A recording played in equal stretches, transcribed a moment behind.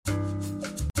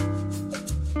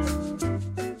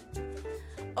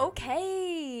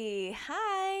Okay.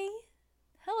 Hi.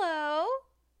 Hello.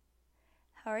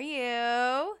 How are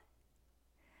you?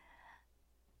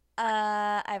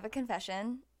 I have a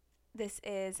confession. This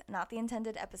is not the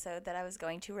intended episode that I was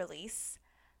going to release.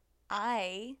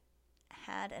 I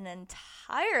had an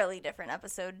entirely different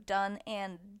episode done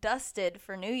and dusted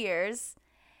for New Year's.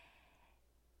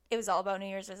 It was all about New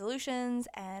Year's resolutions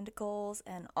and goals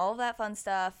and all of that fun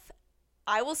stuff.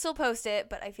 I will still post it,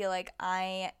 but I feel like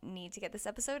I need to get this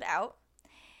episode out.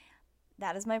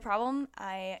 That is my problem.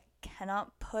 I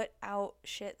cannot put out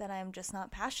shit that I'm just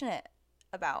not passionate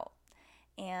about.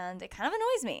 And it kind of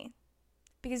annoys me.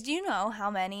 Because do you know how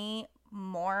many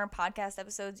more podcast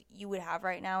episodes you would have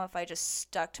right now if I just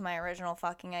stuck to my original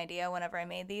fucking idea whenever I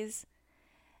made these?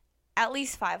 At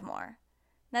least 5 more.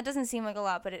 That doesn't seem like a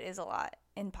lot, but it is a lot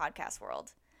in podcast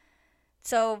world.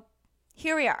 So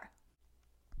here we are.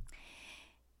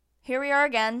 Here we are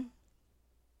again.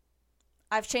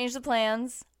 I've changed the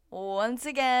plans once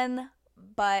again,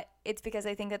 but it's because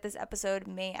I think that this episode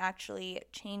may actually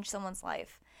change someone's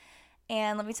life.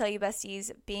 And let me tell you,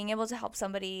 besties, being able to help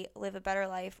somebody live a better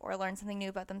life or learn something new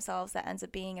about themselves that ends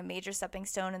up being a major stepping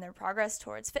stone in their progress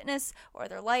towards fitness or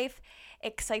their life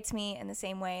excites me in the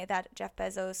same way that Jeff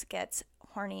Bezos gets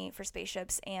horny for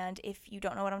spaceships. And if you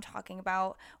don't know what I'm talking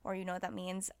about or you know what that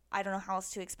means, I don't know how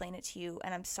else to explain it to you,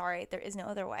 and I'm sorry, there is no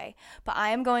other way. But I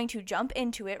am going to jump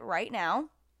into it right now.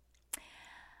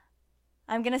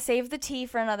 I'm going to save the tea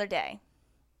for another day.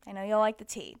 I know you'll like the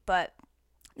tea, but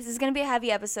this is going to be a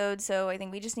heavy episode, so I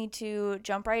think we just need to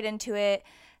jump right into it,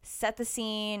 set the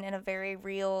scene in a very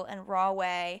real and raw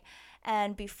way.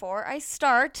 And before I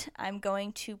start, I'm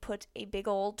going to put a big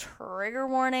old trigger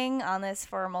warning on this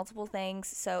for multiple things.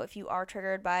 So if you are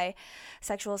triggered by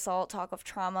sexual assault, talk of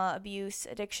trauma, abuse,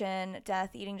 addiction,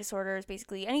 death, eating disorders,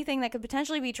 basically anything that could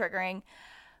potentially be triggering,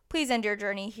 please end your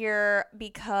journey here,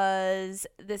 because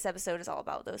this episode is all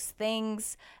about those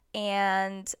things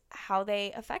and how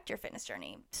they affect your fitness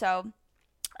journey. So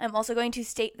I'm also going to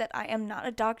state that I am not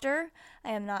a doctor.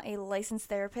 I am not a licensed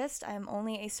therapist. I am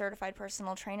only a certified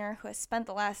personal trainer who has spent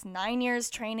the last 9 years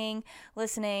training,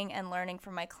 listening, and learning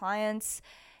from my clients.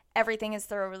 Everything is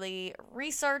thoroughly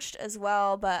researched as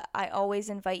well, but I always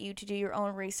invite you to do your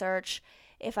own research.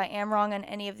 If I am wrong on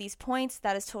any of these points,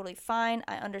 that is totally fine.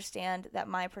 I understand that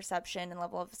my perception and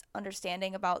level of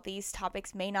understanding about these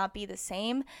topics may not be the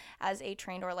same as a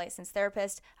trained or licensed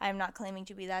therapist. I am not claiming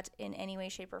to be that in any way,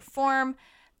 shape, or form.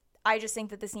 I just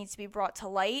think that this needs to be brought to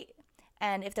light.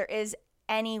 And if there is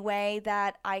any way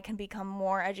that I can become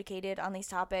more educated on these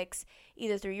topics,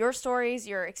 either through your stories,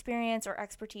 your experience, or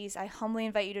expertise, I humbly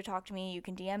invite you to talk to me. You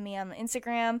can DM me on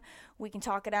Instagram. We can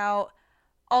talk it out.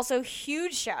 Also,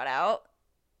 huge shout out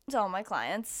to all my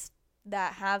clients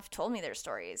that have told me their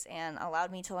stories and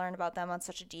allowed me to learn about them on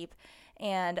such a deep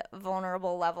and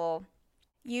vulnerable level.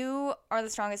 You are the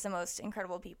strongest and most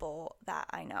incredible people that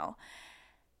I know.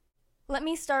 Let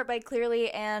me start by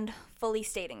clearly and fully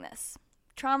stating this.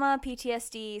 Trauma,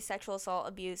 PTSD, sexual assault,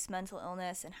 abuse, mental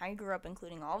illness, and how you grew up,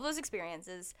 including all of those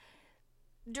experiences,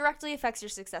 directly affects your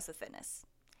success with fitness.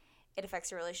 It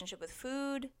affects your relationship with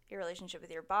food, your relationship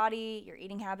with your body, your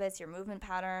eating habits, your movement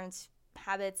patterns,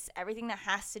 habits, everything that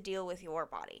has to deal with your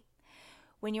body.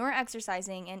 When you're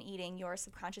exercising and eating, you're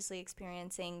subconsciously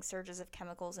experiencing surges of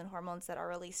chemicals and hormones that are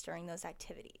released during those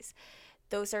activities.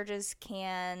 Those surges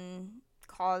can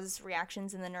cause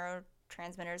reactions in the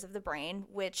neurotransmitters of the brain,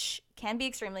 which can be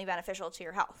extremely beneficial to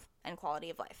your health and quality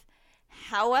of life.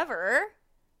 However,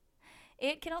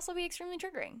 it can also be extremely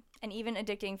triggering and even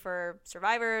addicting for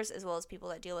survivors as well as people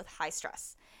that deal with high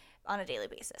stress on a daily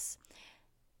basis.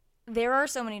 There are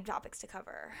so many topics to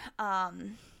cover.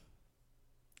 Damn,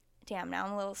 now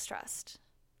I'm a little stressed.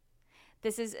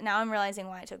 Now I'm realizing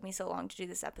why it took me so long to do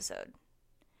this episode.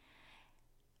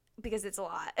 Because it's a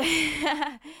lot.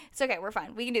 It's okay, we're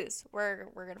fine. We can do this. We're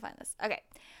gonna find this. Okay.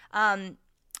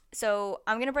 So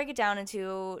I'm gonna break it down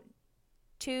into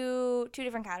two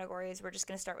different categories. We're just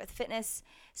gonna start with fitness.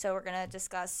 So we're gonna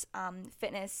discuss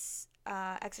fitness,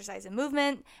 exercise and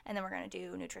movement, and then we're going to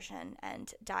do nutrition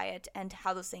and diet and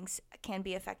how those things can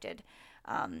be affected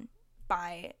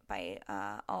by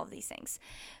all of these things.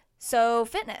 So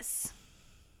fitness.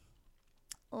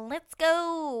 Let's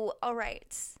go. All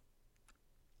right.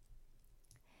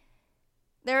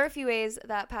 There are a few ways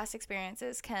that past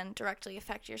experiences can directly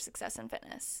affect your success in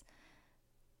fitness,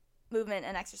 movement,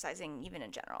 and exercising, even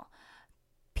in general.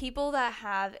 People that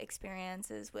have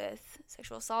experiences with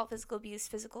sexual assault, physical abuse,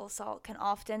 physical assault can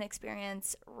often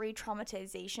experience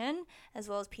re-traumatization as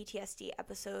well as PTSD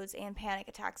episodes and panic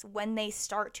attacks when they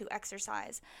start to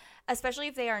exercise, especially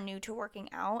if they are new to working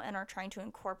out and are trying to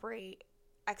incorporate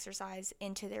exercise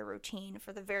into their routine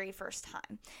for the very first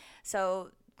time. So,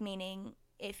 meaning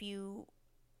if you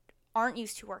aren't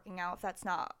used to working out, if that's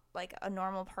not like a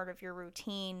normal part of your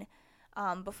routine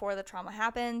before the trauma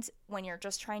happened, when you're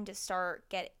just trying to start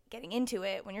getting into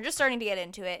it, when you're just starting to get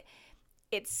into it,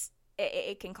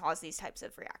 it can cause these types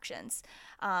of reactions.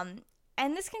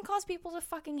 And this can cause people to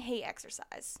fucking hate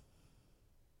exercise.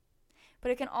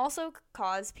 But it can also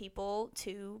cause people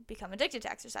to become addicted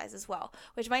to exercise as well,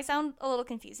 which might sound a little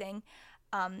confusing.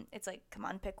 It's like, come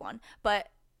on, pick one. But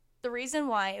the reason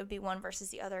why it would be one versus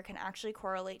the other can actually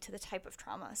correlate to the type of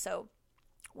trauma. So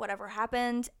whatever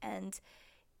happened, and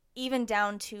even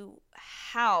down to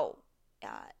how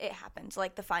it happened,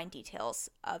 like the fine details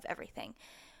of everything.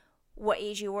 What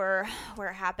age you were, where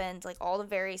it happened, like all the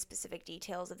very specific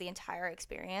details of the entire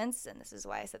experience. And this is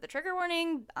why I said the trigger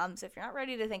warning. So if you're not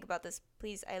ready to think about this,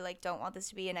 please, I don't want this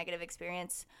to be a negative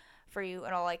experience for you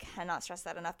at all. I cannot stress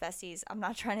that enough, besties. I'm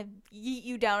not trying to yeet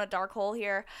you down a dark hole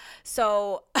here.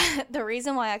 So the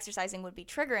reason why exercising would be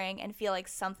triggering and feel like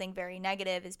something very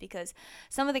negative is because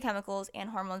some of the chemicals and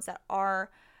hormones that are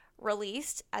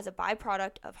released as a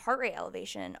byproduct of heart rate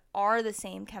elevation are the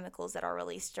same chemicals that are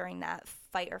released during that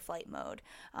fight or flight mode,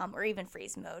 or even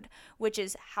freeze mode, which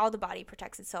is how the body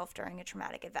protects itself during a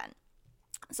traumatic event.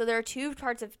 So there are two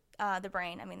parts of the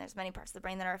brain. I mean, there's many parts of the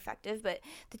brain that are effective, but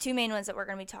the two main ones that we're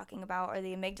going to be talking about are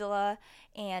the amygdala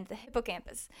and the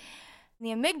hippocampus. The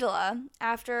amygdala,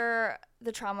 after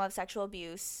the trauma of sexual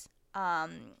abuse,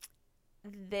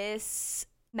 this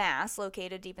mass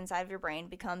located deep inside of your brain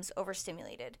becomes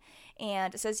overstimulated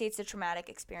and associates the traumatic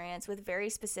experience with very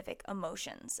specific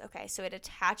emotions. Okay, so it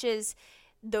attaches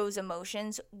those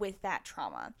emotions with that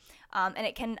trauma. And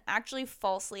it can actually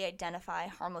falsely identify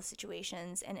harmless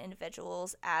situations and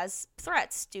individuals as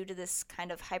threats due to this kind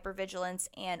of hypervigilance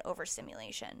and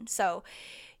overstimulation. So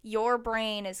your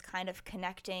brain is kind of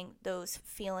connecting those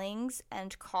feelings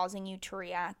and causing you to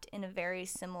react in a very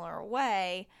similar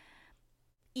way,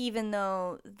 even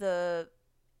though this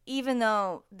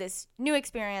new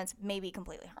experience may be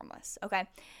completely harmless, okay?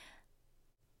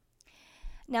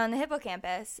 Now, in the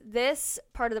hippocampus, this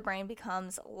part of the brain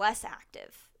becomes less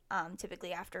active,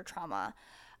 typically after trauma,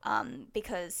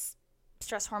 because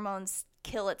stress hormones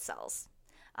kill its cells,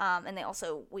 and they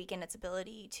also weaken its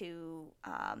ability to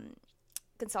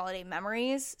consolidate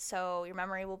memories, so your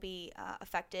memory will be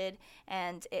affected,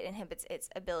 and it inhibits its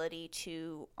ability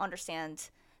to understand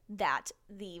that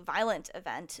the violent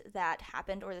event that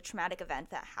happened or the traumatic event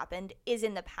that happened is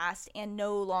in the past and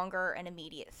no longer an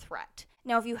immediate threat.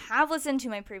 Now, if you have listened to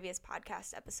my previous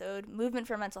podcast episode, Movement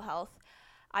for Mental Health,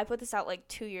 I put this out like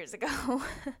 2 years ago,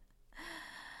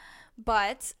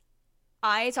 but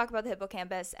I talk about the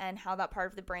hippocampus and how that part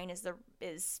of the brain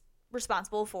is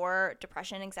responsible for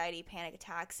depression, anxiety, panic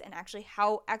attacks, and actually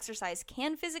how exercise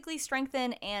can physically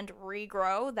strengthen and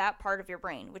regrow that part of your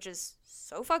brain, which is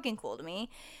so fucking cool to me.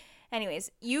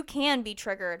 Anyways, you can be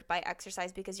triggered by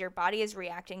exercise because your body is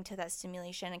reacting to that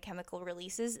stimulation and chemical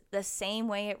releases the same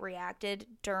way it reacted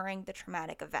during the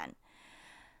traumatic event.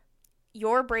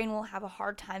 Your brain will have a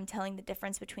hard time telling the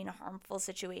difference between a harmful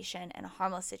situation and a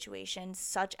harmless situation,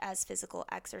 such as physical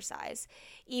exercise.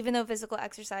 Even though physical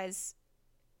exercise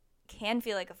can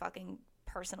feel like a fucking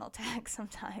personal attack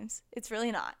sometimes, it's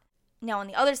really not. Now, on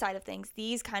the other side of things,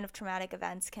 these kind of traumatic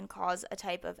events can cause a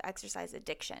type of exercise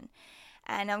addiction.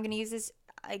 And I'm going to use this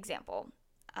example,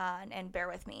 and bear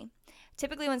with me.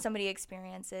 Typically, when somebody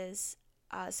experiences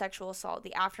sexual assault,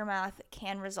 the aftermath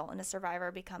can result in a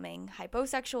survivor becoming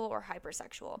hyposexual or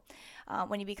hypersexual.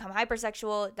 When you become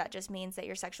hypersexual, that just means that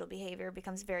your sexual behavior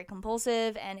becomes very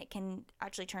compulsive, and it can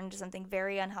actually turn into something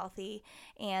very unhealthy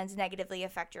and negatively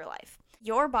affect your life.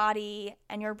 Your body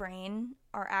and your brain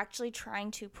are actually trying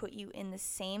to put you in the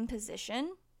same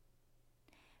position,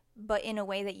 but in a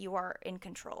way that you are in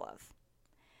control of.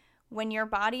 When your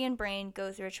body and brain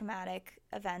go through a traumatic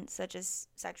event such as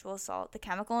sexual assault, the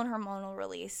chemical and hormonal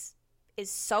release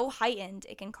is so heightened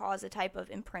it can cause a type of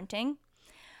imprinting,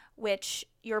 which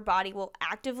your body will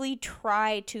actively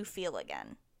try to feel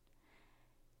again.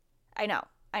 I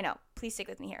know. Please stick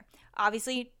with me here.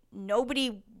 Obviously,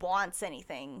 nobody wants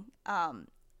anything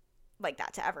like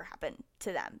that to ever happen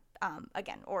to them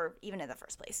again, or even in the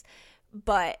first place.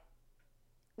 But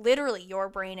literally, your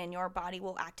brain and your body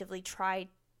will actively try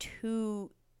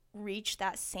to reach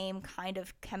that same kind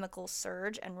of chemical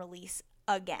surge and release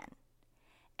again.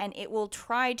 And it will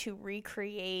try to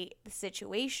recreate the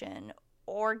situation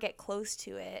or get close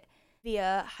to it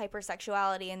via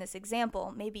hypersexuality in this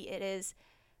example. Maybe it is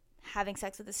having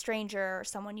sex with a stranger or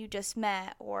someone you just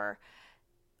met, or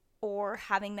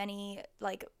having many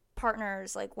like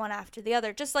partners, like one after the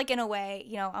other, just like in a way,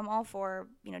 you know, I'm all for,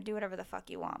 you know, do whatever the fuck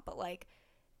you want, but like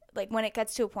when it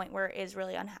gets to a point where it is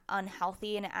really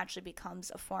unhealthy and it actually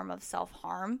becomes a form of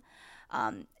self-harm,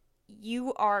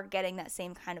 you are getting that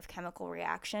same kind of chemical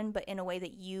reaction, but in a way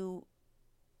that you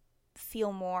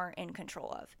feel more in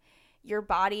control of. Your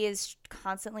body is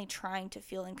constantly trying to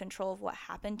feel in control of what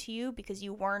happened to you because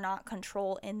you were not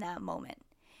control in that moment.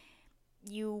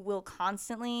 You will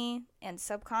constantly and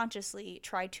subconsciously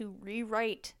try to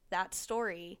rewrite that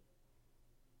story,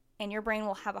 and your brain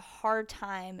will have a hard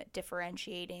time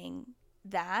differentiating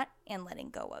that and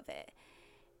letting go of it.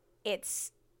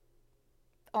 It's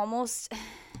almost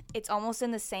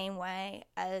in the same way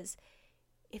as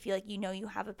if you, like, you know, you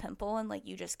have a pimple and like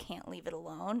you just can't leave it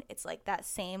alone. It's like that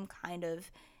same kind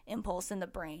of impulse in the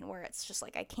brain where it's just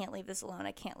like, I can't leave this alone,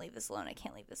 I can't leave this alone, I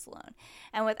can't leave this alone.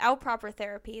 And without proper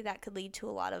therapy, that could lead to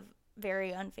a lot of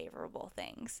very unfavorable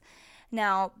things.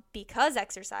 Now, because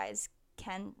exercise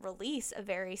can release a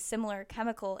very similar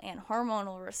chemical and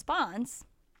hormonal response,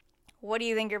 what do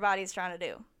you think your body's trying to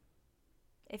do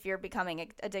if you're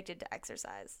becoming addicted to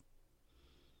exercise?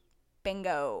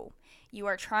 Bingo. You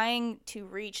are trying to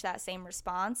reach that same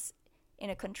response in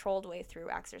a controlled way through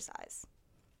exercise.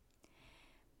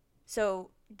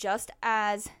 So just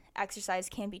as exercise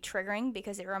can be triggering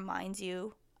because it reminds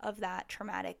you of that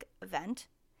traumatic event,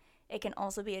 it can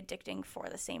also be addicting for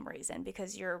the same reason,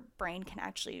 because your brain can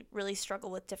actually really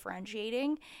struggle with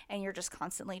differentiating, and you're just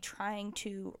constantly trying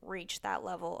to reach that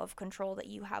level of control that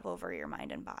you have over your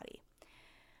mind and body.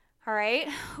 All right.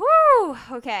 Woo!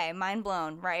 Okay, mind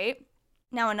blown, right?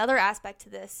 Now, another aspect to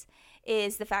this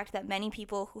is the fact that many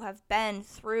people who have been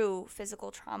through physical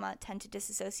trauma tend to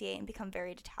disassociate and become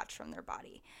very detached from their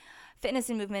body. Fitness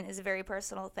and movement is a very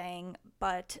personal thing,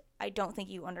 but I don't think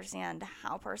you understand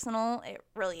how personal it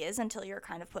really is until you're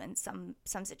kind of put in some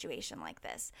situation like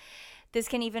this. This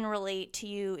can even relate to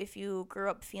you if you grew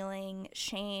up feeling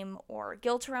shame or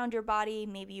guilt around your body.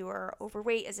 Maybe you were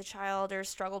overweight as a child or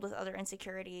struggled with other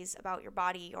insecurities about your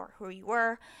body or who you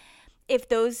were. If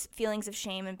those feelings of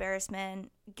shame,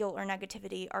 embarrassment, guilt, or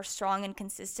negativity are strong and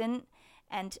consistent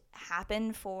and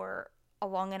happen for a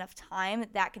long enough time,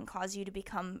 that can cause you to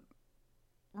become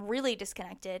really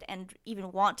disconnected and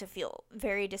even want to feel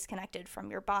very disconnected from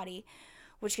your body,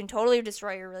 which can totally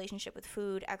destroy your relationship with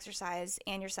food, exercise,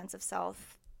 and your sense of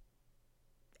self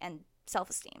and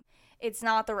self-esteem. It's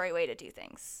not the right way to do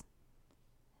things.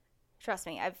 Trust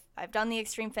me, I've done the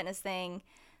extreme fitness thing,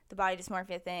 the body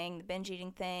dysmorphia thing, the binge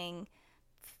eating thing,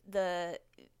 the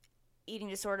eating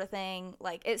disorder thing.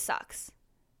 Like, it sucks.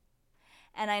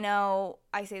 And I know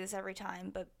I say this every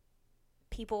time, but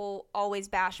people always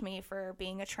bash me for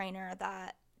being a trainer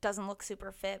that doesn't look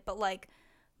super fit. But, like,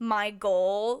 my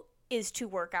goal is to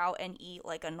work out and eat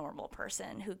like a normal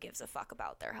person who gives a fuck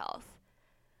about their health.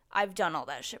 I've done all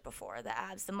that shit before. The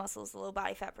abs, the muscles, the low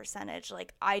body fat percentage.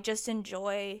 Like, I just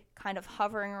enjoy kind of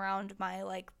hovering around my,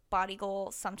 like, body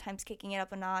goal, sometimes kicking it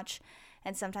up a notch,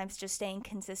 and sometimes just staying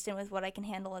consistent with what I can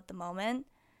handle at the moment.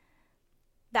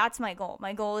 That's my goal.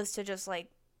 My goal is to just, like,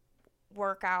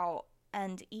 work out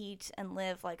and eat and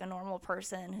live like a normal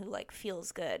person who, like,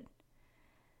 feels good.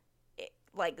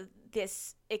 Like,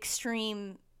 this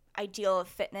extreme ideal of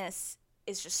fitness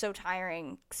is just so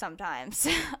tiring sometimes.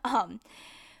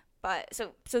 But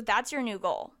so that's your new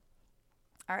goal.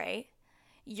 All right.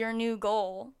 Your new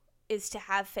goal is to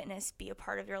have fitness be a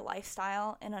part of your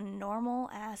lifestyle in a normal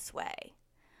ass way.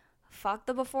 Fuck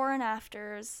the before and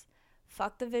afters.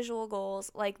 Fuck the visual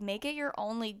goals. Like, make it your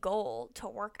only goal to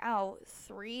work out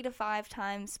 3 to 5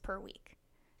 times per week.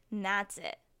 And that's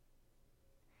it.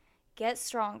 Get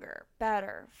stronger,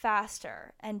 better,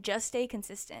 faster, and just stay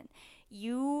consistent.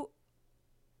 You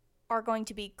are going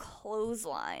to be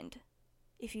clotheslined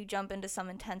if you jump into some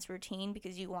intense routine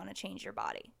because you want to change your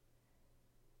body.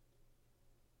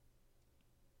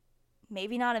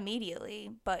 Maybe not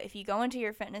immediately, but if you go into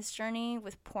your fitness journey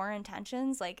with poor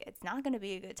intentions, like, it's not going to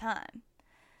be a good time.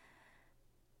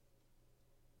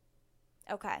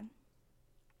 Okay.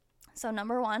 So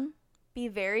number 1, be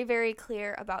very, very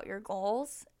clear about your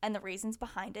goals and the reasons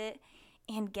behind it,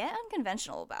 and get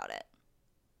unconventional about it.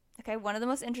 Okay, one of the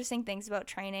most interesting things about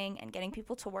training and getting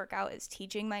people to work out is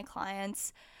teaching my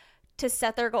clients to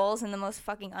set their goals in the most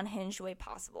fucking unhinged way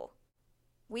possible.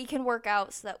 We can work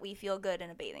out so that we feel good in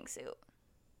a bathing suit.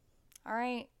 All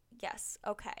right? Yes,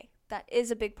 okay. That is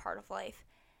a big part of life.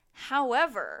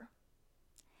 However,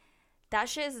 that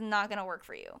shit is not going to work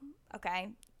for you, okay?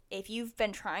 If you've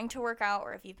been trying to work out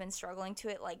or if you've been struggling to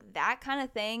it, like, that kind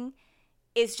of thing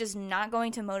is just not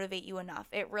going to motivate you enough.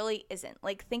 It really isn't.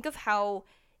 Like, think of how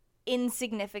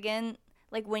insignificant,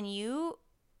 like, when you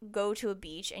go to a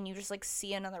beach and you just like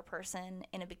see another person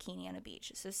in a bikini on a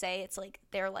beach. So say it's like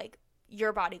they're like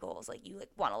your body goals, like you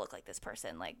like want to look like this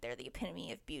person, like they're the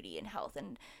epitome of beauty and health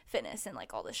and fitness and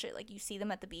like all this shit. Like you see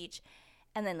them at the beach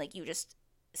and then like you just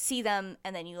see them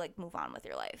and then you like move on with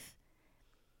your life.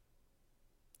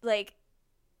 Like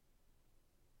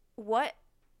what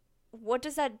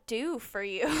does that do for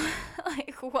you?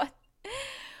 Like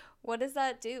what does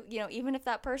that do? You know, even if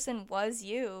that person was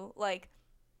you, like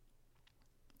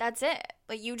that's it.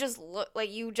 Like you just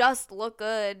look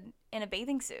good in a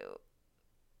bathing suit.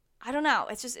 I don't know.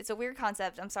 It's a weird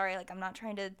concept. I'm sorry. Like I'm not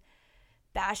trying to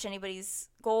bash anybody's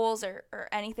goals or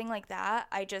anything like that.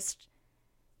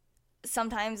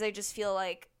 Sometimes I just feel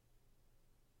like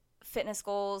fitness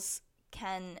goals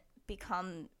can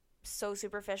become so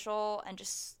superficial and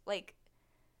just like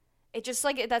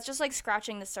that's just like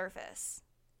scratching the surface.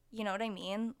 You know what I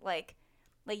mean? Like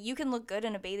you can look good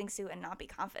in a bathing suit and not be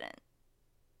confident.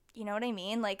 You know what I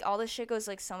mean? Like all this shit goes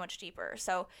like so much deeper.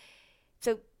 So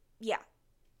yeah,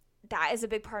 that is a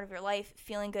big part of your life.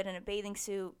 Feeling good in a bathing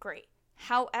suit, great.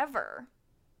 However,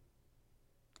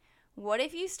 what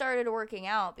if you started working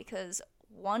out because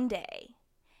one day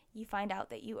you find out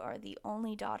that you are the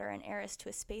only daughter and heiress to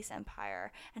a space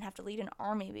empire and have to lead an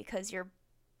army because your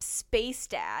space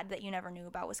dad that you never knew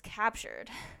about was captured?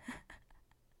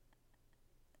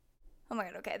 Oh my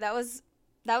god, okay, that was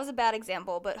a bad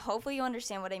example, but hopefully you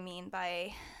understand what I mean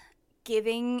by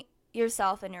giving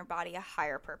yourself and your body a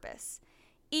higher purpose,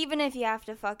 even if you have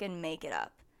to fucking make it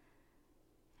up.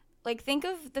 Like, think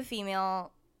of the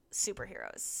female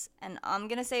superheroes, and I'm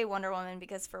gonna say Wonder Woman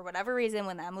because for whatever reason,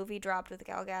 when that movie dropped with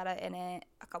Gal Gadot in it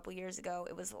a couple years ago,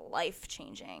 it was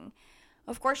life-changing.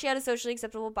 Of course, she had a socially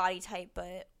acceptable body type,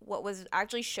 but what was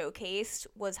actually showcased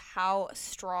was how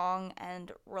strong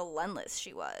and relentless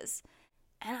she was.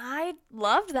 And I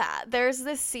loved that. There's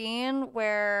this scene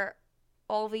where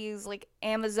all these like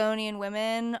Amazonian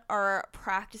women are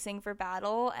practicing for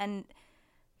battle, and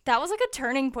that was like a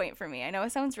turning point for me. I know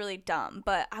it sounds really dumb,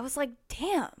 but I was like,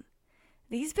 damn,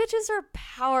 these bitches are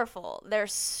powerful. They're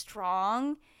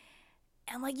strong.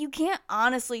 And like, you can't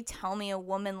honestly tell me a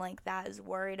woman like that is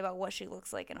worried about what she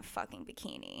looks like in a fucking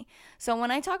bikini. So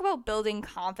when I talk about building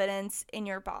confidence in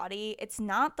your body, it's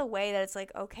not the way that it's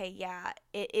like, okay, yeah,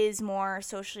 it is more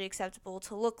socially acceptable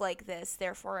to look like this,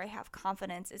 therefore I have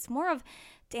confidence. It's more of,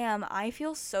 damn, I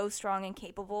feel so strong and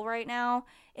capable right now.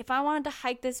 If I wanted to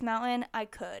hike this mountain, I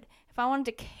could. If I wanted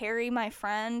to carry my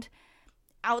friend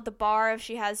out the bar if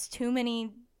she has too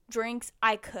many drinks,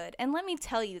 I could. And let me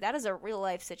tell you, that is a real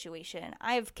life situation.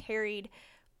 I have carried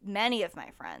many of my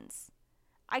friends.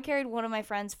 I carried one of my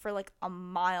friends for like a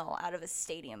mile out of a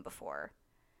stadium before.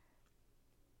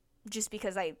 Just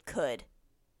because I could.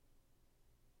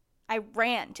 I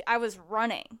was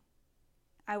running.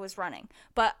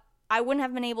 But I wouldn't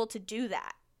have been able to do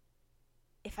that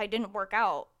if I didn't work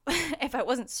out, if I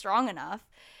wasn't strong enough.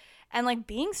 And like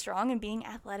being strong and being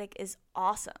athletic is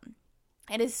awesome.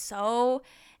 It is so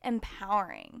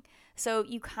empowering. So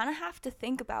you kind of have to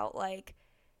think about like,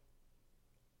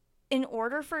 in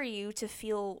order for you to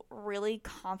feel really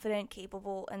confident,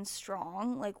 capable, and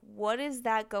strong, like what is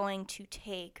that going to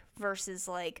take versus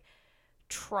like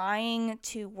trying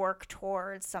to work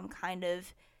towards some kind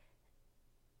of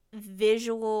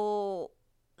visual,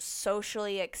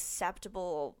 socially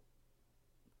acceptable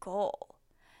goal.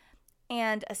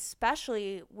 And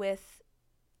especially with,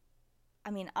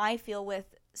 I feel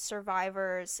with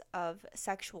survivors of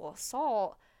sexual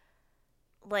assault,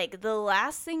 like the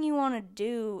last thing you want to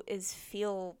do is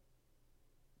feel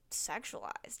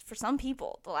sexualized. For some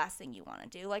people, the last thing you want to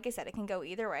do, like I said, it can go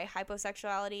either way,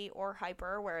 hyposexuality or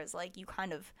hyper, whereas like you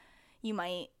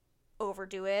might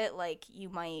overdo it, like you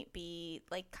might be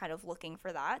like kind of looking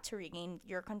for that to regain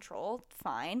your control,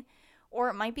 fine. Or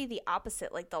it might be the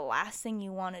opposite, like the last thing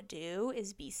you want to do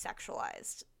is be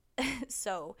sexualized.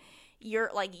 So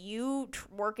you're like,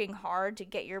 working hard to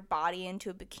get your body into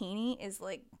a bikini is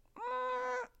like,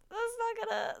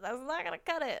 that's not gonna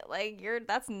cut it. Like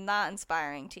that's not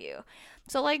inspiring to you.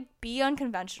 So like, be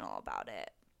unconventional about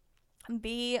it.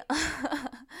 Be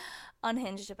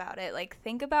unhinged about it. Like,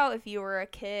 think about if you were a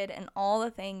kid and all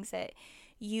the things that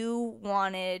you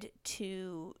wanted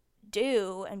to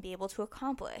do and be able to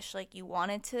accomplish. Like, you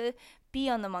wanted to be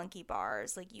on the monkey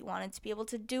bars, like you wanted to be able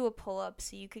to do a pull-up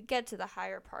so you could get to the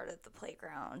higher part of the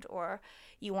playground, or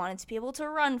you wanted to be able to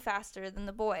run faster than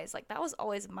the boys. Like, that was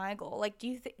always my goal. Like,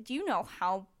 do you know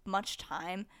how much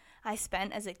time I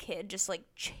spent as a kid just like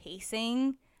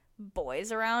chasing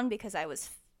boys around because I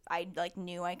like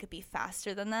knew I could be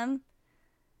faster than them?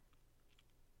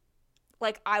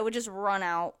 Like, I would just run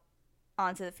out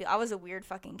onto the field. I was a weird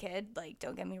fucking kid, like,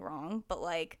 don't get me wrong, but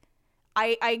like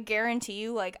I guarantee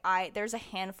you, like, there's a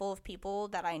handful of people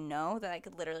that I know that I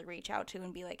could literally reach out to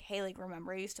and be like, hey, like,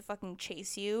 remember I used to fucking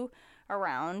chase you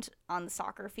around on the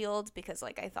soccer field because,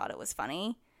 like, I thought it was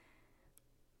funny.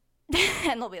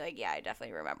 And they'll be like, yeah, I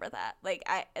definitely remember that. Like,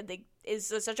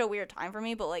 it's such a weird time for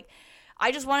me, but, like,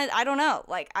 I don't know.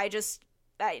 Like,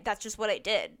 that's just what I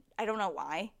did. I don't know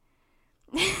why.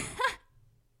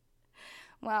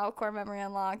 Wow, core memory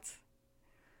unlocked.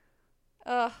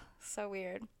 Ugh, so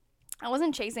weird. I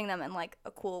wasn't chasing them in, like,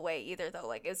 a cool way either, though.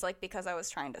 Like, it's, like, because I was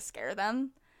trying to scare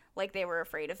them. Like, they were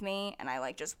afraid of me, and I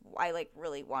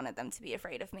really wanted them to be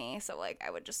afraid of me. So, like, I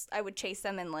would chase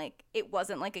them in, like, it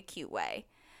wasn't, like, a cute way.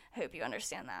 I hope you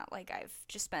understand that. Like, I've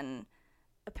just been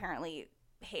apparently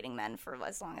hating men for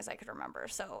as long as I could remember.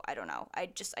 So, I don't know. I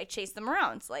chased them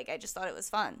around. Like, I just thought it was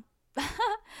fun.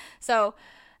 So,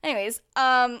 anyways,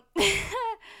 oh,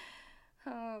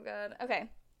 God. Okay.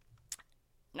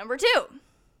 Number 2.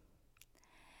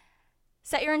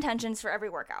 Set your intentions for every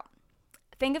workout.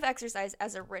 Think of exercise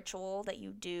as a ritual that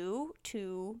you do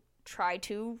to try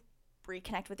to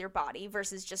reconnect with your body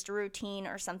versus just a routine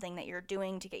or something that you're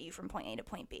doing to get you from point A to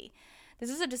point B. This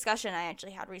is a discussion I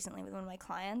actually had recently with one of my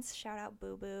clients. Shout out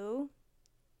Boo Boo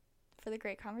for the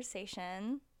great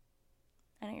conversation.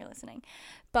 I know you're listening.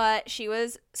 But she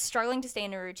was struggling to stay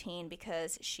in a routine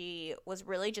because she was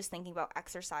really just thinking about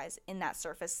exercise in that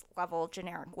surface level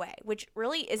generic way, which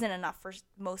really isn't enough for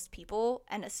most people,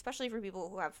 and especially for people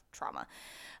who have trauma.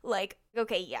 Like,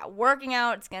 okay, yeah, working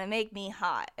out, it's going to make me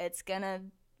hot. It's going to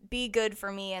be good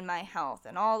for me and my health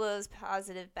and all those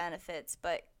positive benefits,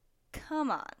 but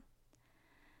come on.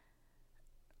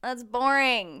 That's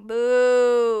boring.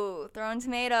 Boo. Throwing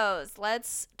tomatoes.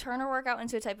 Let's turn our workout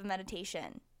into a type of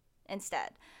meditation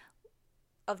instead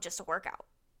of just a workout.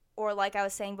 Or like I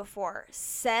was saying before,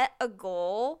 set a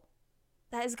goal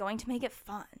that is going to make it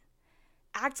fun.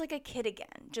 Act like a kid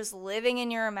again, just living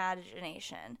in your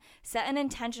imagination. Set an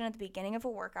intention at the beginning of a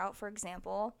workout, for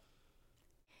example.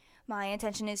 My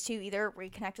intention is to either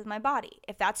reconnect with my body.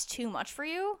 If that's too much for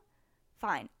you,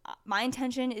 fine. My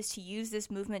intention is to use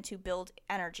this movement to build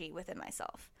energy within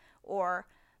myself. Or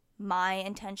my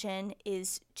intention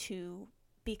is to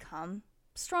become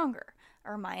stronger.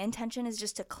 Or my intention is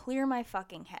just to clear my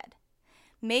fucking head.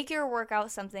 Make your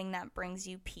workout something that brings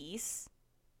you peace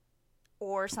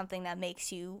or something that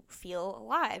makes you feel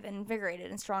alive and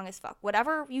invigorated and strong as fuck.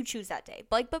 Whatever you choose that day.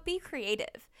 But be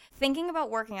creative. Thinking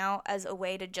about working out as a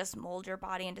way to just mold your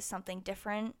body into something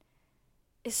different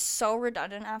is so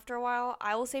redundant after a while.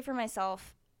 I will say for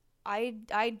myself,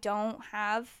 I don't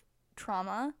have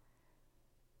trauma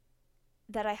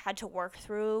that I had to work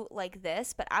through like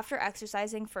this, but after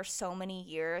exercising for so many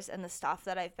years and the stuff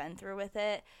that I've been through with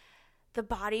it, the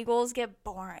body goals get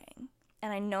boring.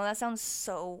 And I know that sounds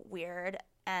so weird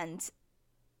and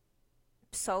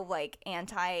so, like,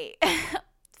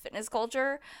 anti-fitness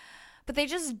culture, but they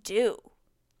just do.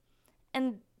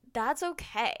 And that's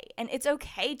okay. And it's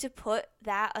okay to put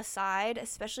that aside,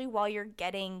 especially while you're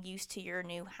getting used to your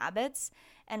new habits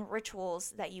and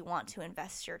rituals that you want to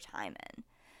invest your time in.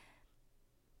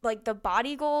 Like, the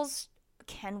body goals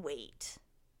can wait.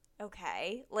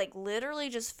 Okay, like literally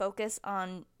just focus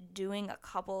on doing a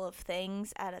couple of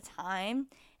things at a time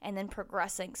and then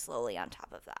progressing slowly on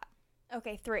top of that.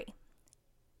 Okay, 3.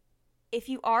 If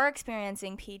you are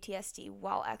experiencing PTSD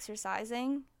while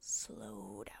exercising,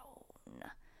 slow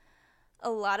down. A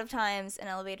lot of times an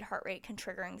elevated heart rate can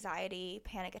trigger anxiety,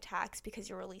 panic attacks because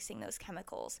you're releasing those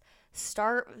chemicals.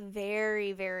 Start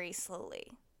very, very slowly.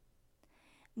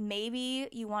 Maybe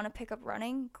you want to pick up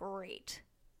running? Great.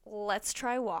 Let's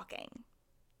try walking.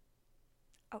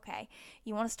 Okay.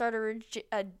 You want to start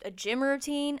a gym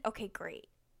routine? Okay, great.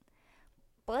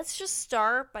 But let's just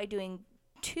start by doing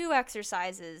 2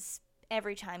 exercises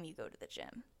every time you go to the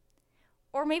gym.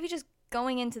 Or maybe just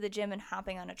going into the gym and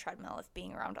hopping on a treadmill if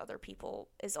being around other people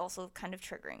is also kind of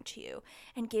triggering to you.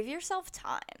 And give yourself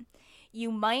time.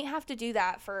 You might have to do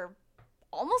that for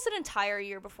almost an entire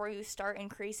year before you start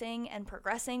increasing and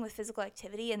progressing with physical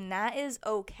activity, and that is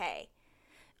okay.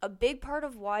 A big part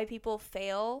of why people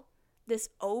fail this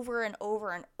over and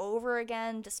over and over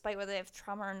again, despite whether they have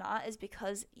trauma or not, is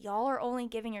because y'all are only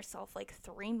giving yourself like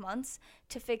 3 months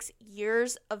to fix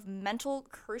years of mental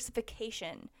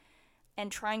crucifixion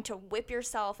and trying to whip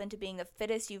yourself into being the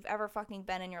fittest you've ever fucking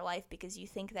been in your life because you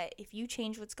think that if you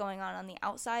change what's going on the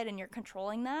outside and you're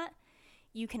controlling that,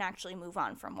 you can actually move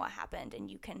on from what happened and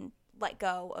you can let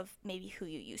go of maybe who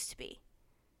you used to be.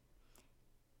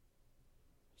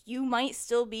 You might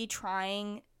still be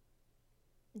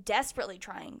desperately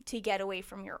trying to get away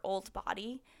from your old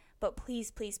body, But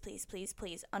please, please, please, please,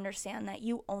 please understand that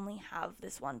you only have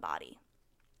this one body.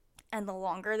 And the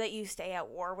longer that you stay at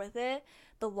war with it,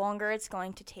 the longer it's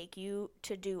going to take you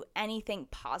to do anything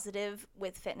positive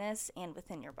with fitness and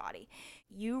within your body.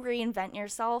 You reinvent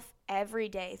yourself every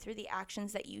day through the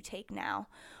actions that you take now.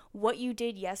 What you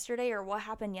did yesterday or what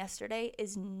happened yesterday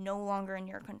is no longer in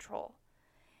your control.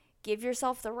 Give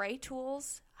yourself the right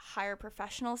tools, hire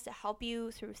professionals to help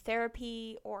you through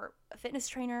therapy or a fitness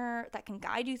trainer that can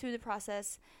guide you through the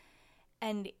process,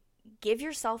 and give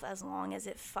yourself as long as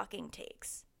it fucking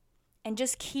takes. And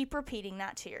just keep repeating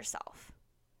that to yourself.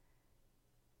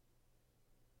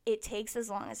 It takes as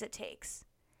long as it takes.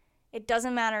 It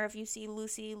doesn't matter if you see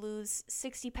Lucy lose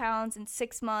 60 pounds in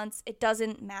 6 months. It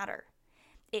doesn't matter.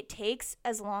 It takes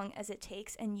as long as it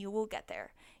takes, and you will get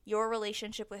there. Your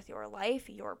relationship with your life,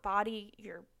 your body,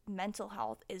 your mental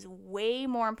health is way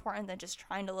more important than just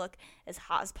trying to look as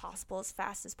hot as possible, as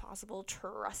fast as possible.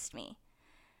 Trust me.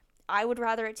 I would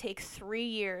rather it take 3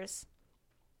 years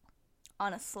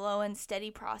on a slow and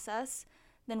steady process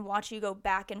than watch you go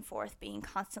back and forth being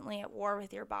constantly at war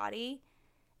with your body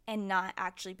and not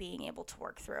actually being able to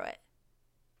work through it.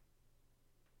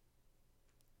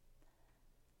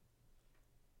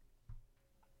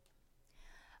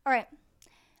 All right,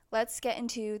 let's get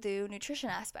into the nutrition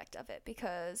aspect of it,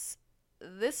 because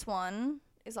this one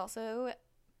is also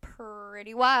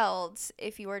pretty wild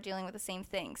if you are dealing with the same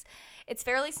things. It's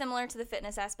fairly similar to the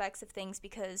fitness aspects of things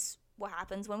because what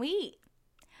happens when we eat?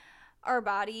 Our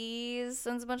body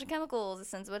sends a bunch of chemicals, it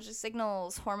sends a bunch of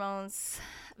signals, hormones,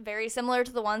 very similar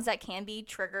to the ones that can be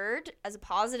triggered as a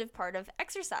positive part of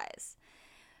exercise.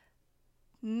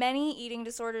 Many eating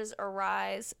disorders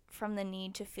arise from the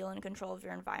need to feel in control of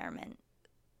your environment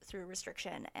through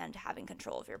restriction and having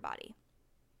control of your body.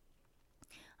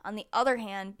 On the other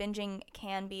hand, binging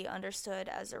can be understood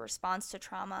as a response to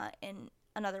trauma in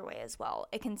another way as well.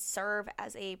 It can serve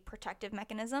as a protective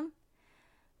mechanism,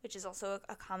 which is also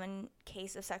a common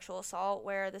case of sexual assault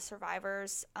where the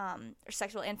survivors, or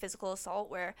sexual and physical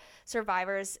assault, where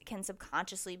survivors can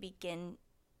subconsciously begin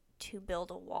to build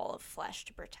a wall of flesh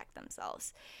to protect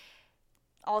themselves.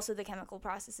 Also, the chemical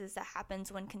processes that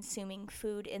happens when consuming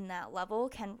food in that level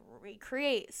can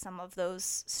recreate some of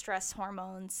those stress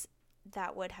hormones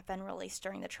that would have been released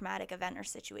during the traumatic event or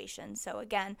situation. So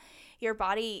again, your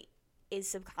body is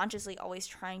subconsciously always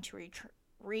trying to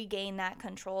regain that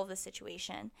control of the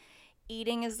situation.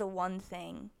 Eating is the one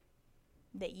thing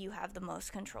that you have the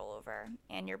most control over,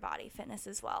 and your body fitness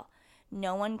as well.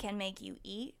 No one can make you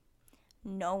eat.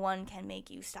 No one can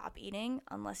make you stop eating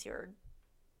unless you're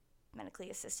medically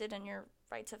assisted and your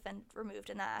rights have been removed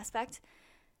in that aspect.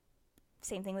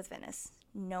 Same thing with fitness.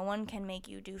 No one can make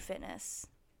you do fitness.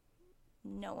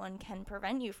 No one can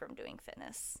prevent you from doing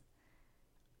fitness.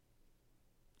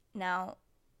 Now,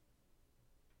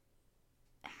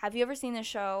 have you ever seen this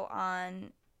show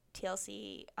on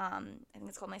TLC? I think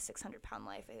it's called My 600 Pound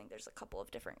Life. I think there's a couple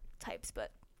of different types,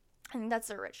 but I think that's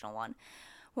the original one.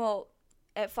 Well,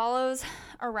 it follows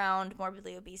around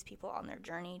morbidly obese people on their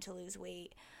journey to lose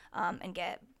weight and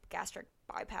get gastric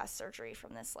bypass surgery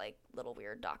from this like little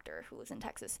weird doctor who lives in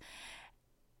Texas.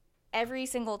 Every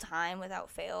single time, without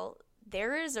fail,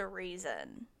 there is a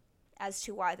reason as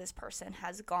to why this person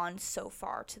has gone so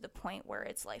far to the point where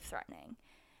it's life-threatening.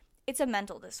 It's a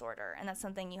mental disorder, and that's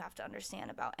something you have to understand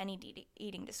about any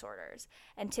eating disorders.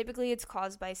 And typically it's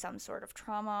caused by some sort of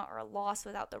trauma or a loss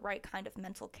without the right kind of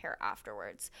mental care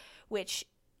afterwards, which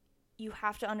you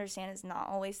have to understand is not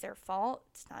always their fault.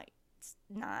 It's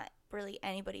not really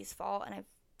anybody's fault, and I've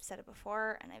said it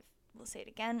before, and I will say it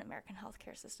again, American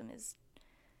healthcare system is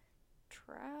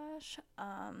trash.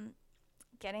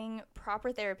 Getting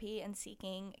proper therapy and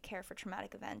seeking care for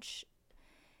traumatic events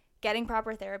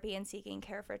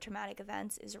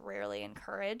is rarely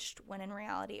encouraged, when in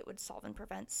reality it would solve and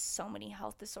prevent so many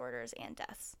health disorders and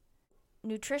deaths.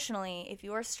 Nutritionally, if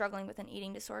you are struggling with an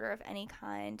eating disorder of any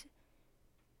kind,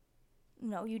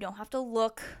 no, you don't have to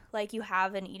look like you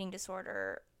have an eating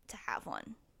disorder to have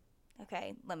one.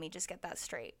 Okay, let me just get that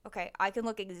straight. Okay, I can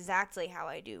look exactly how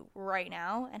I do right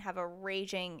now and have a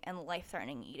raging and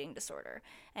life-threatening eating disorder,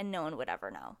 and no one would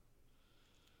ever know.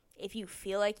 If you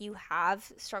feel like you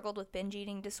have struggled with binge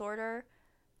eating disorder,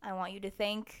 I want you to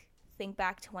think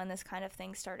back to when this kind of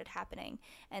thing started happening.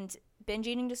 And binge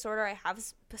eating disorder I have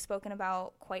spoken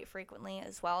about quite frequently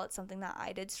as well. It's something that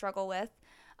I did struggle with.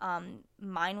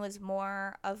 Mine was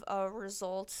more of a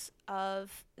result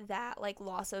of that like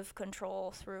loss of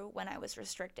control through when I was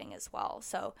restricting as well.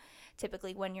 So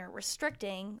typically when you're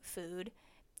restricting food,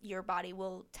 your body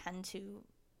will tend to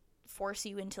force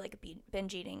you into like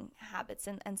binge eating habits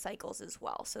and cycles as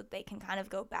well. So they can kind of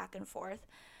go back and forth.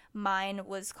 Mine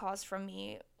was caused from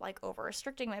me like over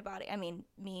restricting my body. I mean,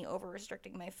 me over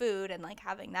restricting my food and like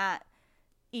having that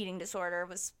eating disorder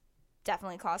was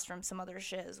definitely caused from some other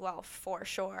shit as well, for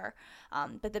sure.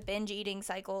 But the binge eating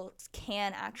cycles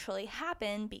can actually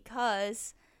happen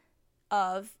because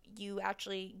of you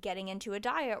actually getting into a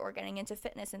diet or getting into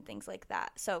fitness and things like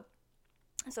that. So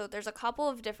there's a couple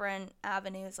of different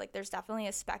avenues. Like there's definitely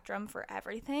a spectrum for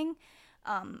everything.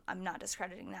 I'm not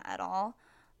discrediting that at all,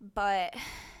 but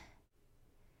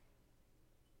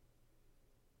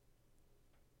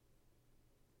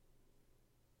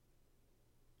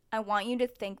I want you to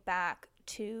think back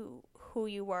to who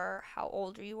you were, how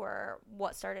old you were,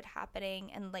 what started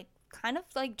happening, and like kind of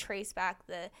like trace back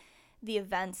the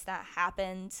events that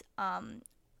happened,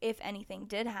 if anything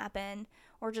did happen,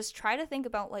 or just try to think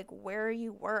about like where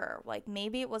you were. Like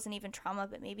maybe it wasn't even trauma,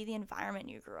 but maybe the environment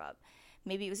you grew up,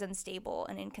 maybe it was unstable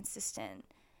and inconsistent.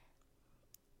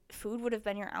 Food would have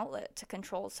been your outlet to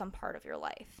control some part of your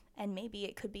life. And maybe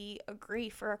it could be a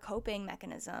grief or a coping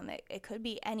mechanism. It could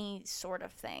be any sort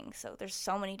of thing. So there's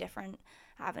so many different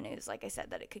avenues, like I said,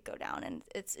 that it could go down. And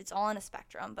it's all in a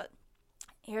spectrum. But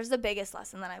here's the biggest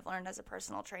lesson that I've learned as a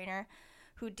personal trainer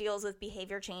who deals with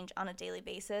behavior change on a daily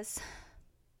basis.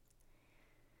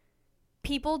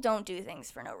 People don't do things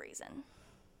for no reason.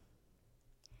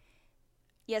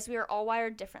 Yes, we are all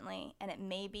wired differently, and it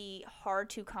may be hard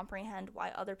to comprehend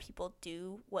why other people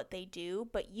do what they do,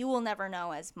 but you will never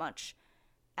know as much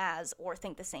as or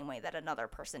think the same way that another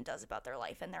person does about their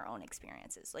life and their own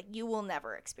experiences. Like, you will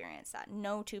never experience that.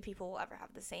 No two people will ever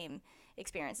have the same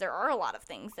experience. There are a lot of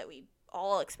things that we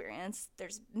all experience.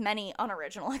 There's many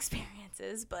unoriginal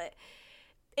experiences, but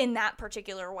in that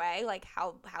particular way, like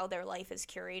how their life is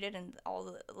curated and all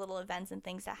the little events and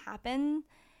things that happen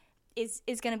is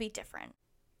going to be different.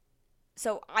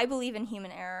 So I believe in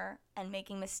human error and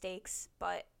making mistakes,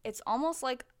 but it's almost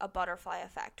like a butterfly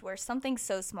effect where something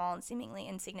so small and seemingly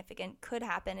insignificant could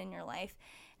happen in your life.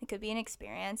 It could be an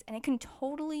experience, and it can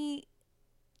totally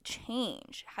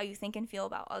change how you think and feel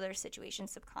about other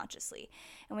situations subconsciously.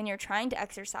 And when you're trying to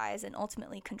exercise and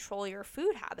ultimately control your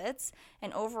food habits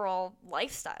and overall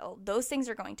lifestyle, those things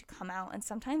are going to come out, and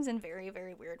sometimes in very,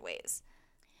 very weird ways.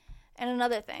 And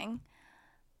another thing,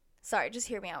 sorry, just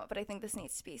hear me out, but I think this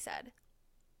needs to be said.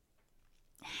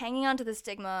 Hanging on to the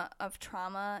stigma of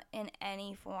trauma in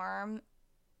any form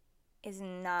is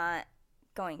not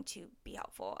going to be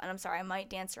helpful. And I'm sorry, I might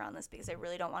dance around this because I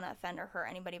really don't want to offend or hurt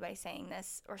anybody by saying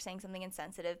this or saying something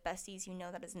insensitive. Besties, you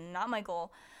know that is not my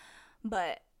goal.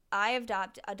 But I have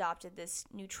adopted this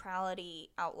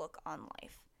neutrality outlook on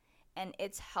life. And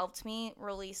it's helped me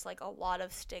release like a lot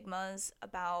of stigmas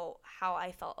about how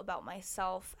I felt about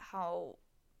myself, how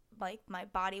like my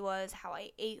body was, how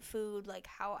I ate food, like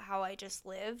how I just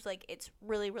lived. Like it's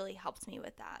really, really helped me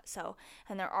with that. So,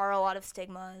 and there are a lot of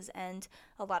stigmas and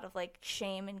a lot of like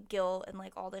shame and guilt and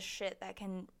like all this shit that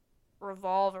can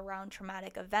revolve around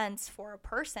traumatic events for a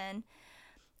person.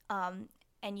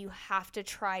 And you have to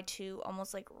try to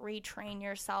almost like retrain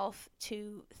yourself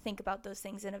to think about those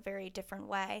things in a very different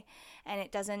way. And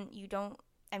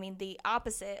the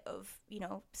opposite of,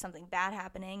 something bad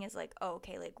happening is like, oh,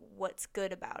 okay, like what's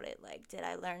good about it? Like, did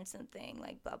I learn something?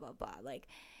 Like, blah, blah, blah. Like,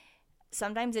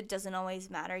 sometimes it doesn't always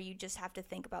matter. You just have to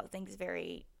think about things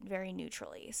very, very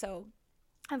neutrally. So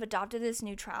I've adopted this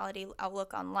neutrality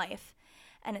outlook on life.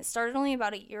 And it started only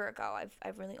about a year ago.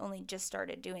 I've really only just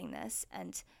started doing this.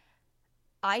 And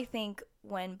I think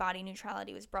when body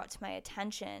neutrality was brought to my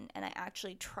attention and I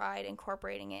actually tried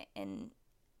incorporating it in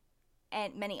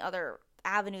and many other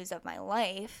avenues of my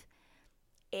life,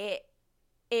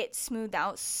 it smoothed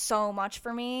out so much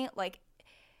for me. Like,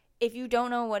 if you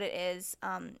don't know what it is,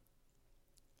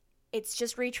 it's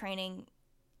just retraining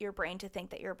your brain to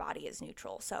think that your body is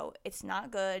neutral. So it's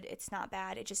not good, it's not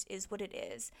bad, it just is what it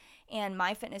is. And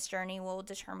my fitness journey will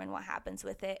determine what happens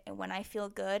with it. And when I feel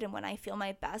good and when I feel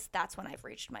my best, that's when I've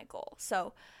reached my goal.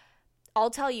 So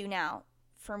I'll tell you now,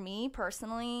 for me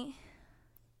personally,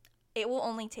 it will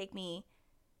only take me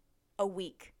a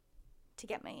week to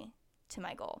get me to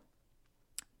my goal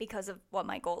because of what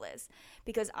my goal is.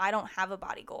 Because I don't have a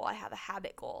body goal, I have a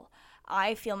habit goal.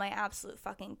 I feel my absolute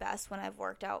fucking best when I've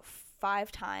worked out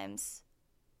 5 times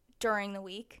during the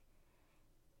week,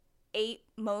 ate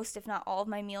most, if not all of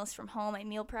my meals from home. I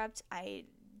meal prepped. I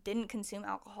didn't consume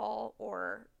alcohol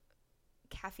or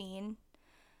caffeine,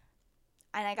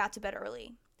 and I got to bed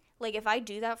early. Like, if I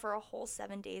do that for a whole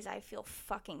 7 days, I feel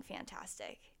fucking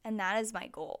fantastic, and that is my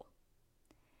goal.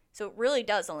 So it really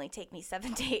does only take me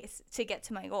 7 days to get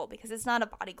to my goal because it's not a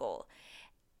body goal.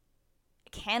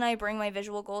 Can I bring my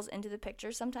visual goals into the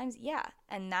picture sometimes? Yeah.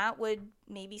 And that would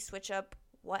maybe switch up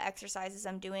what exercises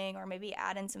I'm doing, or maybe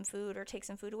add in some food or take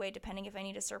some food away, depending if I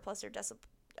need a surplus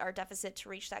or deficit to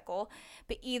reach that goal.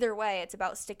 But either way, it's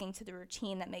about sticking to the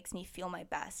routine that makes me feel my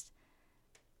best.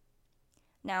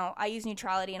 Now, I use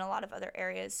neutrality in a lot of other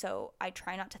areas, so I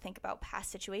try not to think about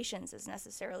past situations as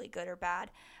necessarily good or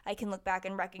bad. I can look back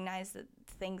and recognize the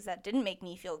things that didn't make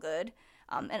me feel good,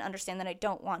 and understand that I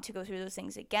don't want to go through those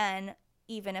things again,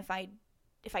 even if I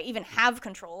even have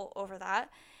control over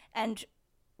that, and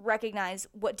recognize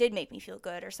what did make me feel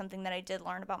good or something that I did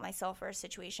learn about myself or a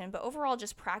situation. But overall,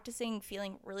 just practicing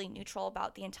feeling really neutral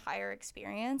about the entire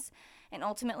experience, and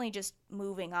ultimately just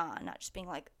moving on, not just being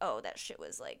like, oh, that shit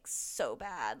was like so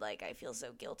bad, like I feel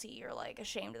so guilty, or like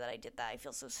ashamed that I did that, I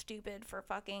feel so stupid for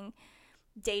fucking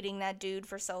dating that dude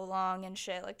for so long and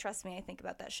shit. Like, trust me, I think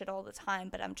about that shit all the time,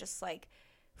 but I'm just like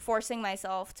forcing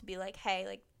myself to be like, hey,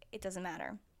 like, it doesn't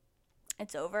matter,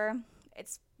 it's over.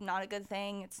 It's not a good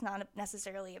thing. It's not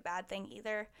necessarily a bad thing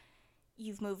either.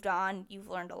 You've moved on. You've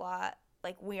learned a lot.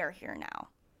 Like, we are here now.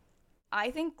 I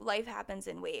think life happens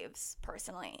in waves,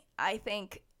 personally. I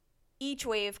think each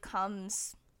wave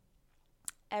comes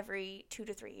every 2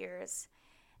 to 3 years.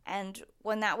 And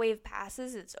when that wave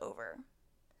passes, it's over.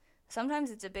 Sometimes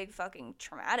it's a big fucking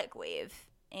traumatic wave,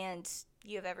 and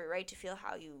you have every right to feel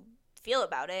how you feel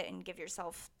about it and give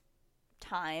yourself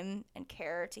time and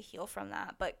care to heal from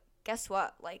that. But guess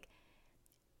what? Like,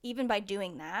 even by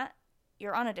doing that,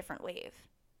 you're on a different wave.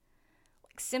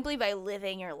 Like, simply by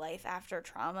living your life after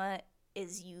trauma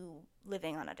is you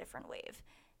living on a different wave.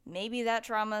 Maybe that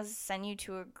trauma sent you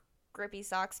to a grippy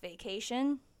socks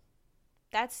vacation.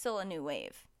 That's still a new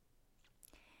wave.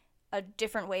 A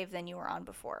different wave than you were on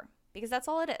before. Because that's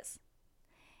all it is.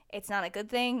 It's not a good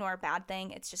thing nor a bad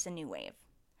thing. It's just a new wave.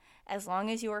 As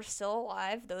long as you are still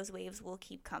alive, those waves will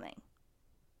keep coming.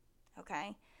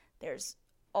 Okay? There's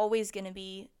always going to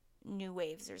be new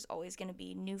waves. There's always going to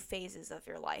be new phases of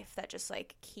your life that just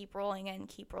like keep rolling in,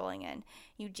 keep rolling in.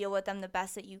 You deal with them the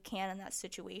best that you can in that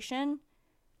situation.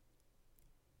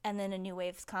 And then a new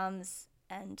wave comes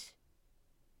and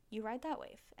you ride that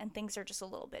wave. And things are just a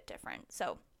little bit different.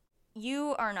 So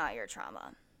you are not your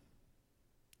trauma.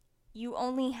 You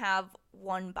only have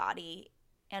one body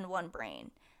and one brain.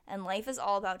 And life is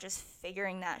all about just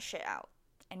figuring that shit out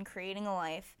and creating a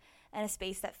life and a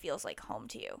space that feels like home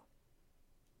to you.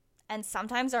 And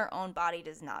sometimes our own body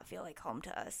does not feel like home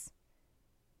to us.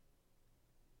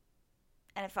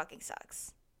 And it fucking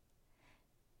sucks.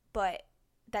 But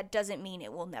that doesn't mean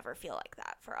it will never feel like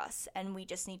that for us. And we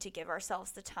just need to give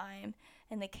ourselves the time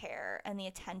and the care and the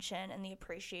attention and the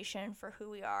appreciation for who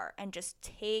we are, and just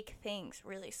take things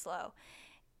really slow.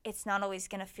 It's not always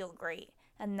going to feel great,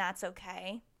 and that's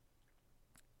okay.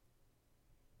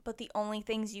 But the only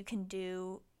things you can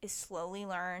do is slowly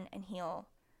learn and heal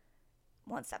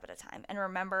one step at a time. And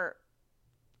remember,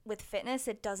 with fitness,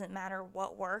 it doesn't matter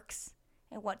what works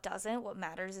and what doesn't. What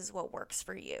matters is what works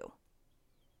for you.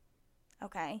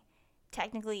 Okay?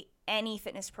 Technically, any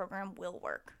fitness program will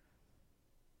work.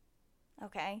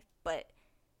 Okay? But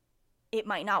it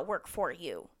might not work for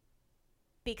you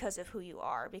because of who you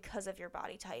are, because of your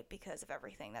body type, because of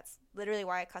everything. That's literally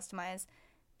why I customize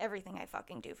everything I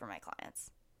fucking do for my clients.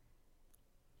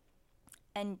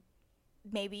 And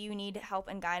maybe you need help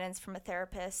and guidance from a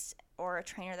therapist or a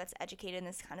trainer that's educated in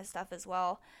this kind of stuff as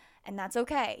well. And that's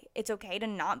okay. It's okay to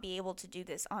not be able to do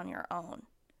this on your own.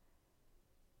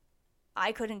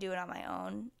 I couldn't do it on my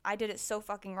own. I did it so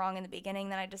fucking wrong in the beginning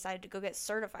that I decided to go get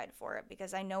certified for it,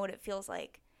 because I know what it feels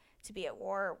like to be at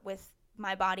war with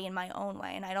my body in my own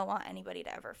way. And I don't want anybody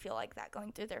to ever feel like that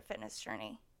going through their fitness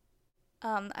journey.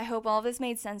 I hope all of this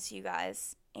made sense to you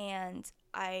guys. And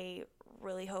I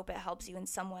really hope it helps you in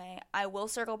some way. I will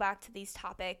circle back to these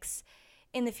topics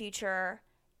in the future,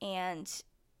 and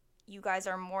you guys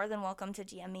are more than welcome to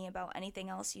DM me about anything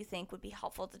else you think would be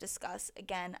helpful to discuss.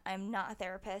 Again, I'm not a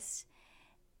therapist.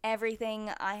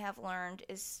 Everything I have learned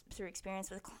is through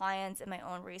experience with clients and my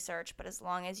own research, but as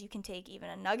long as you can take even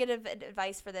a nugget of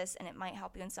advice for this and it might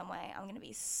help you in some way, I'm going to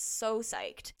be so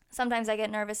psyched. Sometimes I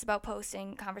get nervous about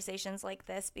posting conversations like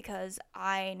this because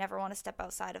I never want to step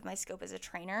outside of my scope as a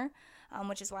trainer,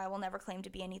 which is why I will never claim to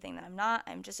be anything that I'm not.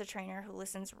 I'm just a trainer who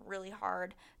listens really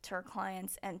hard to her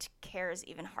clients and cares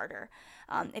even harder.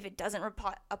 If it doesn't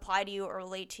apply to you or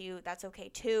relate to you, that's okay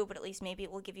too, but at least maybe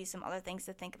it will give you some other things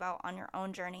to think about on your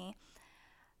own journey.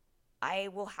 I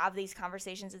will have these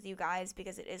conversations with you guys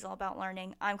because it is all about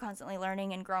learning. I'm constantly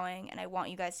learning and growing, and I want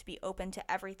you guys to be open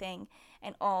to everything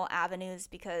and all avenues,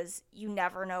 because you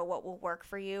never know what will work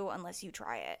for you unless you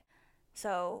try it.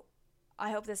 So I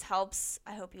hope this helps.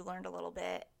 I hope you learned a little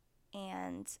bit,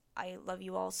 and I love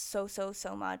you all so, so,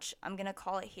 so much. I'm going to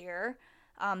call it here.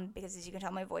 because as you can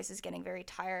tell, my voice is getting very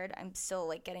tired. I'm still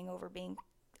like getting over being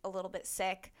a little bit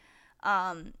sick.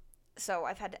 So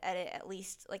I've had to edit at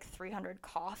least like 300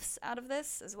 coughs out of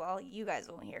this as well. You guys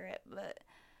won't hear it, but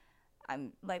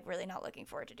I'm like really not looking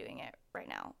forward to doing it right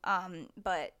now.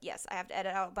 But yes, I have to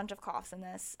edit out a bunch of coughs in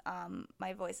this.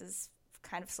 My voice is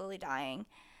kind of slowly dying.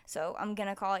 So I'm going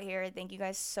to call it here. Thank you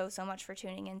guys so much for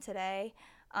tuning in today.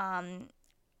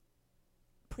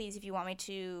 Please, if you want me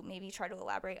to maybe try to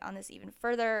elaborate on this even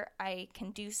further, I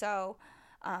can do so.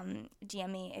 DM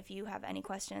me if you have any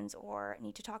questions or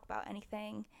need to talk about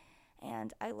anything.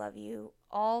 And I love you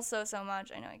all so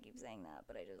much. I know I keep saying that,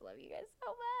 but I just love you guys so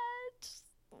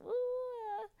much.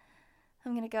 Ooh.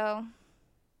 I'm going to go.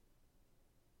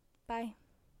 Bye.